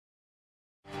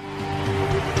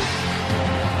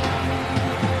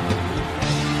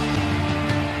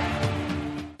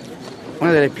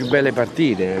Una delle più belle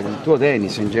partite, il tuo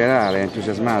tennis in generale, è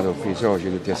entusiasmato qui i soci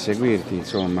tutti a seguirti,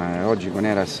 insomma, oggi con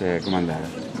Eras com'è andata?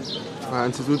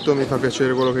 Anzitutto mi fa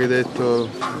piacere quello che hai detto,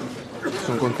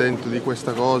 sono contento di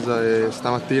questa cosa e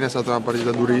stamattina è stata una partita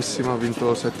durissima, ho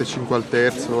vinto 7-5 al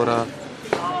terzo, ora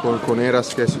con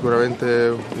Eras che è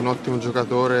sicuramente un ottimo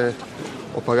giocatore,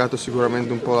 ho pagato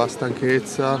sicuramente un po' la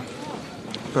stanchezza,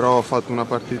 però ho fatto una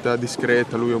partita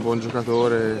discreta, lui è un buon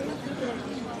giocatore,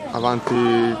 avanti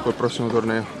col prossimo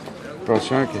torneo. Il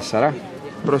prossimo che sarà?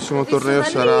 Il prossimo torneo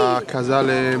sarà a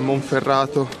Casale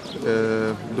Monferrato,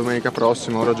 domenica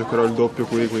prossima, ora giocherò il doppio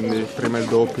qui, quindi prima il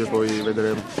doppio e poi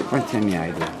vedremo. Quanti anni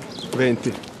hai tu?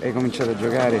 20. Hai cominciato a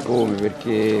giocare come?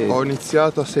 Perché... Ho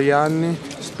iniziato a 6 anni,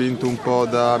 spinto un po'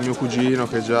 da mio cugino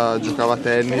che già giocava a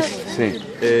tennis, sì.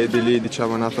 E di lì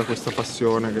diciamo è nata questa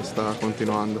passione che sta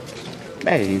continuando.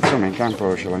 Beh, insomma in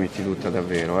campo ce la metti tutta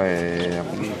davvero,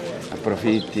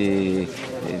 approfitti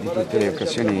di tutte le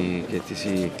occasioni che ti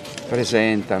si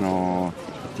presentano,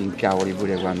 ti incavoli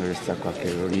pure quando ci sta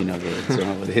qualche rovino che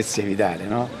insomma potessi evitare,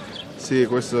 no? Sì,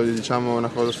 questo diciamo è una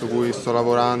cosa su cui sto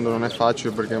lavorando, non è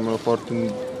facile perché me lo porto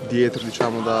dietro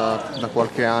diciamo da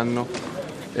qualche anno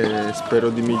e spero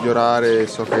di migliorare e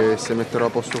so che se metterò a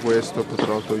posto questo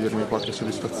potrò togliermi qualche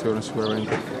soddisfazione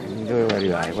sicuramente. Dove vuoi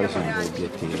arrivare? Quali sono i tuoi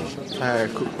obiettivi?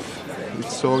 Ecco, il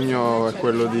sogno è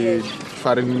quello di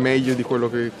fare il meglio di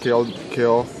quello che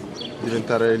ho,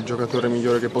 diventare il giocatore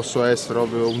migliore che posso essere,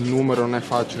 ovvio un numero non è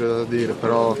facile da dire,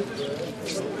 però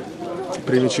i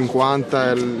primi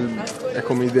 50 è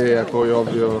come idea, poi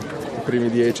ovvio i primi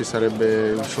 10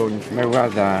 sarebbe un sogno. Beh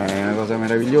guarda, è una cosa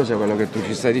meravigliosa quello che tu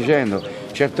ci stai dicendo,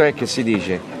 certo è che si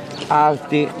dice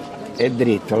alti e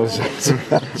dritto, lo sai.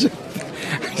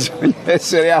 Bisogna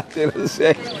essere alti, lo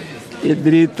sai. Il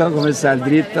dritto, come sta il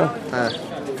dritto?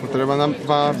 Potrebbe andare,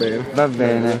 va bene. Va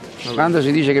bene. Quando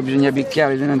si dice che bisogna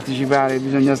picchiare, bisogna anticipare,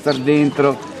 bisogna star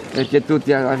dentro, perché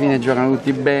tutti alla fine giocano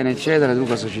tutti bene, eccetera, tu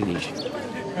cosa ci dici?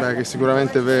 Beh, che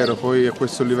sicuramente è vero, poi a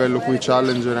questo livello qui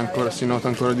Challenger si nota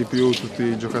ancora di più, tutti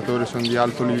i giocatori sono di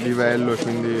alto livello e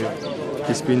quindi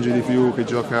chi spinge di più, chi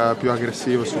gioca più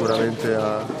aggressivo sicuramente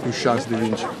ha più chance di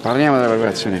vincere. Parliamo della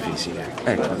preparazione fisica,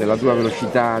 ecco, della tua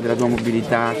velocità, della tua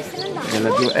mobilità, della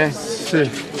tua... Sì,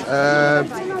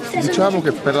 diciamo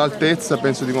che per l'altezza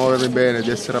penso di muovermi bene, di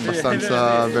essere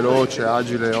abbastanza veloce,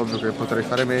 agile, ovvio che potrei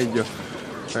fare meglio.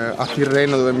 A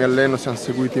Tirreno dove mi alleno siamo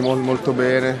seguiti molto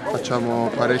bene, facciamo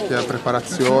parecchia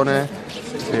preparazione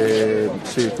e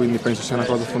sì, quindi penso sia una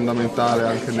cosa fondamentale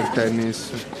anche nel tennis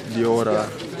di ora,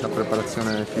 la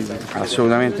preparazione fisica.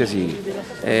 Assolutamente sì.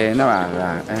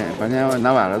 Navarra,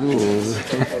 Navarra, tu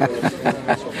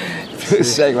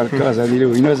sai qualcosa di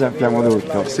lui, noi sappiamo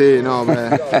tutto. Sì, no, beh,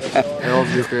 è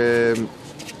ovvio che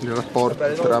il rapporto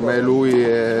tra me e lui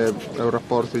è un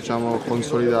rapporto diciamo,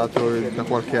 consolidato da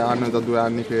qualche anno, da 2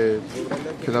 anni che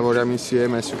lavoriamo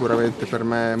insieme e sicuramente per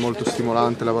me è molto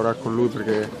stimolante lavorare con lui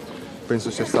perché penso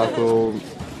sia stato,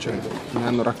 cioè, mi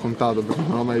hanno raccontato perché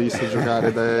non l'ho mai visto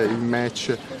giocare in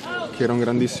match, che era un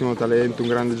grandissimo talento, un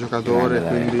grande giocatore,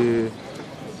 quindi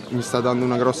mi sta dando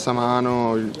una grossa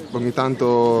mano, ogni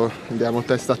tanto andiamo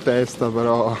testa a testa,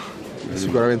 però è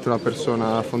sicuramente una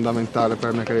persona fondamentale per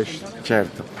la mia crescita.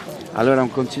 Certo. Allora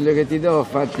un consiglio che ti do,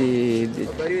 fatti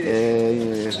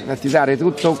dare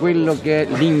tutto quello che è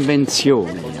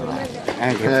l'invenzione.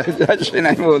 Già ce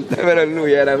n'hai molte, però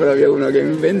lui era proprio uno che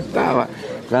inventava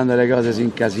quando le cose si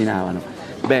incasinavano.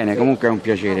 Bene, comunque è un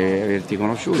piacere averti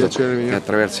conosciuto e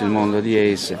attraverso il mondo di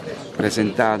Ace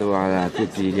presentato a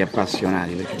tutti gli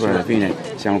appassionati, perché poi alla fine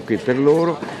siamo qui per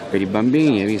loro, per i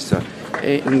bambini, hai visto?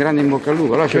 E un grande in bocca al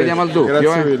lupo, allora ci vediamo al doppio.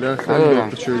 Grazie mille, allora,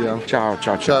 ci vediamo. Ciao.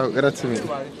 Ciao, grazie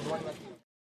mille.